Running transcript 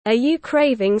Are you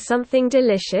craving something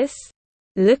delicious?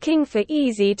 Looking for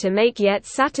easy to make yet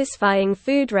satisfying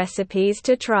food recipes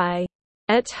to try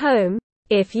at home?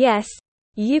 If yes,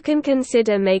 you can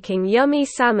consider making yummy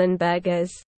salmon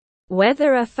burgers.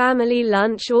 Whether a family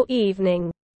lunch or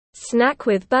evening snack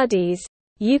with buddies,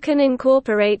 you can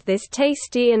incorporate this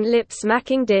tasty and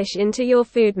lip-smacking dish into your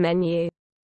food menu.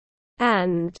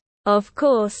 And, of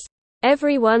course,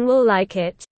 everyone will like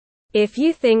it. If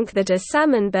you think that a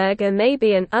salmon burger may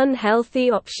be an unhealthy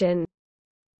option,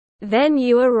 then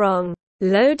you are wrong.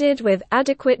 Loaded with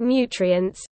adequate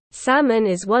nutrients, salmon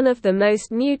is one of the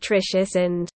most nutritious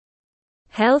and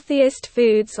healthiest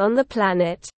foods on the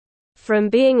planet. From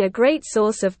being a great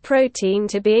source of protein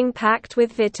to being packed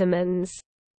with vitamins,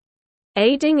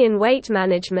 aiding in weight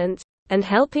management, and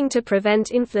helping to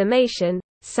prevent inflammation,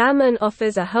 salmon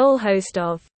offers a whole host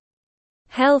of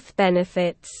health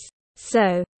benefits.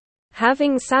 So,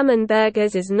 having salmon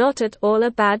burgers is not at all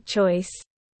a bad choice.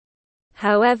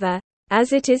 However,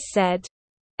 as it is said,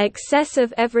 excess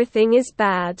of everything is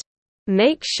bad.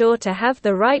 Make sure to have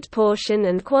the right portion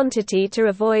and quantity to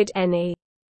avoid any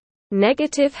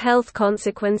negative health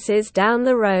consequences down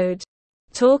the road.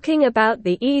 Talking about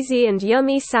the easy and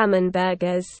yummy salmon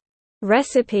burgers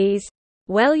recipes,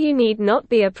 well, you need not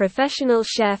be a professional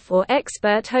chef or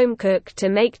expert home cook to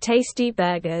make tasty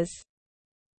burgers.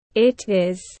 It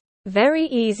is very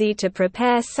easy to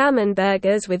prepare salmon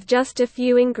burgers with just a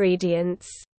few ingredients.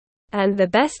 And the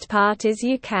best part is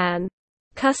you can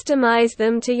customize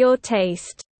them to your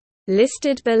taste.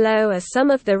 Listed below are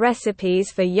some of the recipes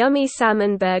for yummy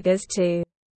salmon burgers to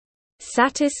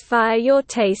satisfy your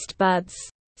taste buds.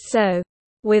 So,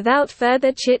 without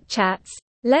further chit-chats,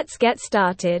 let's get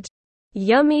started.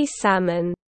 Yummy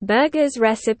salmon burgers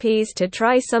recipes. To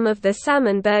try some of the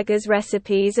salmon burgers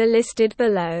recipes are listed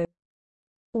below.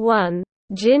 1.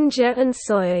 Ginger and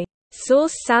soy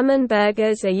sauce salmon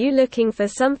burgers. Are you looking for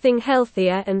something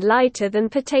healthier and lighter than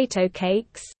potato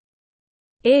cakes?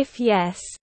 If yes,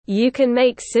 you can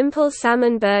make simple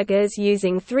salmon burgers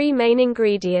using 3 main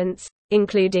ingredients,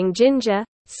 including ginger,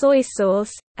 soy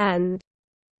sauce, and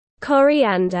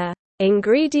coriander.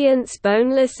 Ingredients: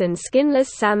 boneless and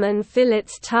skinless salmon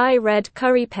fillets, Thai red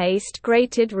curry paste,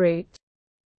 grated root,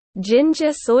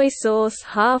 ginger, soy sauce,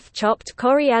 half chopped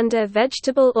coriander,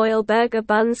 vegetable oil, burger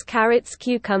buns, carrots,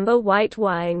 cucumber, white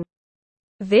wine,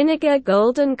 vinegar,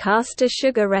 golden caster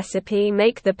sugar. Recipe: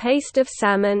 make the paste of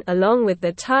salmon along with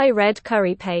the Thai red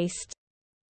curry paste,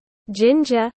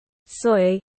 ginger,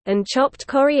 soy, and chopped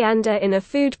coriander in a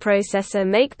food processor.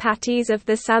 Make patties of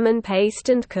the salmon paste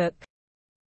and cook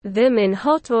them in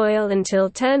hot oil until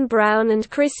turn brown and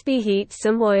crispy. Heat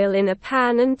some oil in a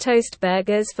pan and toast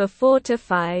burgers for 4 to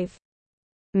 5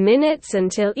 minutes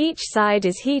until each side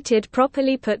is heated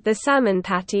properly. Put the salmon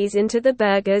patties into the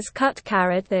burgers. Cut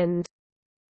carrot and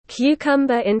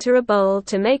cucumber into a bowl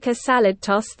to make a salad.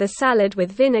 Toss the salad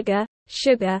with vinegar,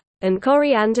 sugar, and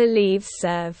coriander leaves.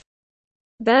 Serve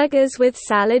burgers with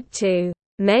salad. 2.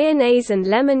 Mayonnaise and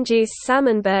lemon juice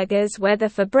salmon burgers. Whether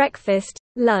for breakfast,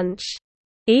 lunch,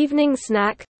 evening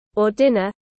snack, or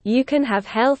dinner, you can have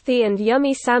healthy and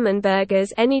yummy salmon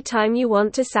burgers anytime you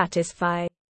want to satisfy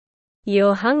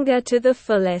your hunger to the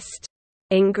fullest.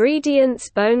 Ingredients: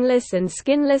 boneless and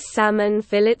skinless salmon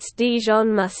fillets,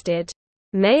 Dijon mustard,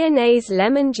 mayonnaise,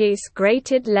 lemon juice,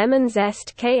 grated lemon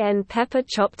zest, cayenne pepper,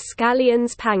 chopped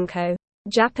scallions, panko,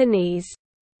 Japanese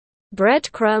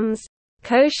breadcrumbs,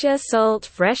 kosher salt,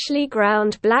 freshly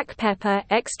ground black pepper,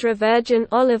 extra virgin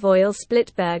olive oil.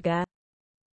 Split burger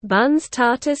buns,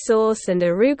 tartar sauce and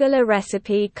arugula.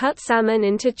 Recipe: cut salmon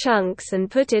into chunks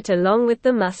and put it along with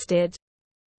the mustard,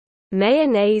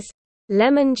 mayonnaise,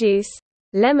 lemon juice,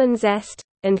 lemon zest,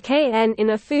 and cayenne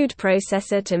in a food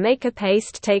processor to make a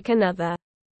paste. Take another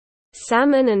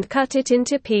salmon and cut it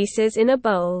into pieces in a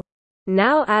bowl.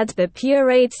 Now add the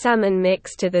pureed salmon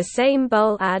mix to the same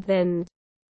bowl. Add and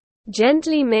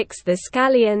gently mix the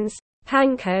scallions,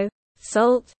 panko,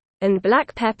 salt, and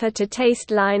black pepper to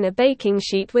taste. Line a baking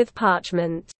sheet with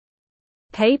parchment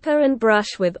paper and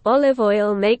brush with olive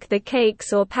oil. Make the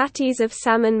cakes or patties of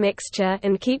salmon mixture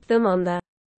and keep them on the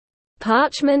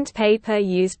parchment paper.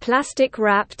 Use plastic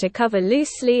wrap to cover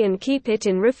loosely and keep it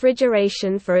in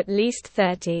refrigeration for at least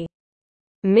 30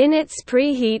 minutes.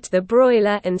 Preheat the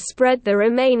broiler and spread the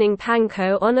remaining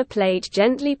panko on a plate.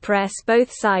 Gently press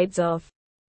both sides of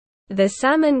the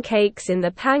salmon cakes in the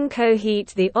panko. Heat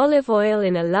the olive oil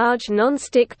in a large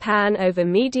non-stick pan over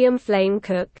medium flame.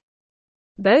 Cook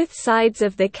both sides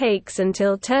of the cakes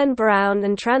until turn brown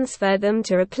and transfer them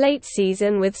to a plate.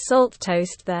 Season with salt.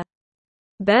 Toast the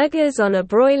Burgers on a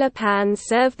broiler pan.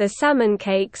 Serve the salmon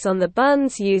cakes on the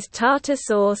buns. Use tartar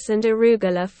sauce and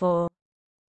arugula for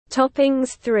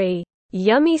toppings. 3.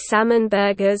 Yummy salmon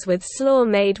burgers with slaw.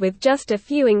 Made with just a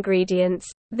few ingredients,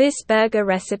 this burger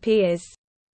recipe is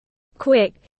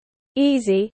quick,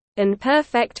 easy, and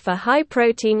perfect for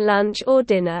high-protein lunch or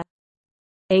dinner.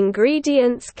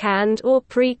 Ingredients: canned or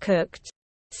pre-cooked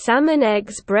salmon,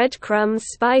 eggs, breadcrumbs,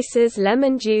 spices,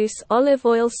 lemon juice, olive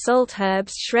oil, salt,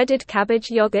 herbs, shredded cabbage,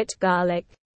 yogurt, garlic,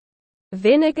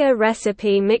 vinegar.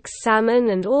 Recipe: mix salmon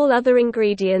and all other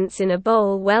ingredients in a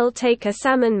bowl well. Take a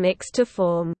salmon mix to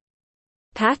form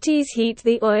patties. Heat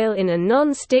the oil in a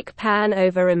non-stick pan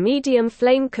over a medium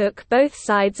flame. Cook both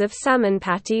sides of salmon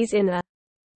patties in a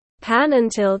pan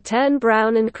until turn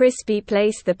brown and crispy.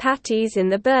 Place the patties in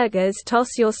the burgers.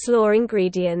 Toss your slaw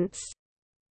ingredients,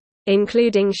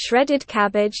 including shredded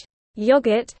cabbage,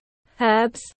 yogurt,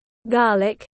 herbs,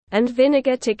 garlic, and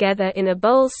vinegar, together in a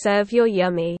bowl. Serve your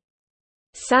yummy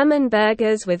salmon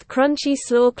burgers with crunchy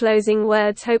slaw. Closing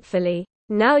words: hopefully,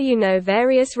 now you know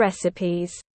various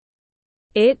recipes.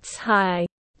 It's high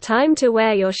time to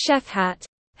wear your chef hat,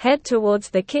 head towards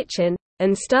the kitchen,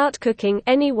 and start cooking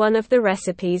any one of the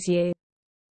recipes you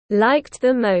liked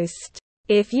the most.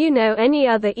 If you know any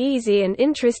other easy and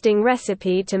interesting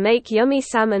recipe to make yummy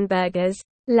salmon burgers,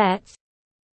 let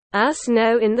us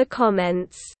know in the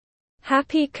comments.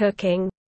 Happy cooking!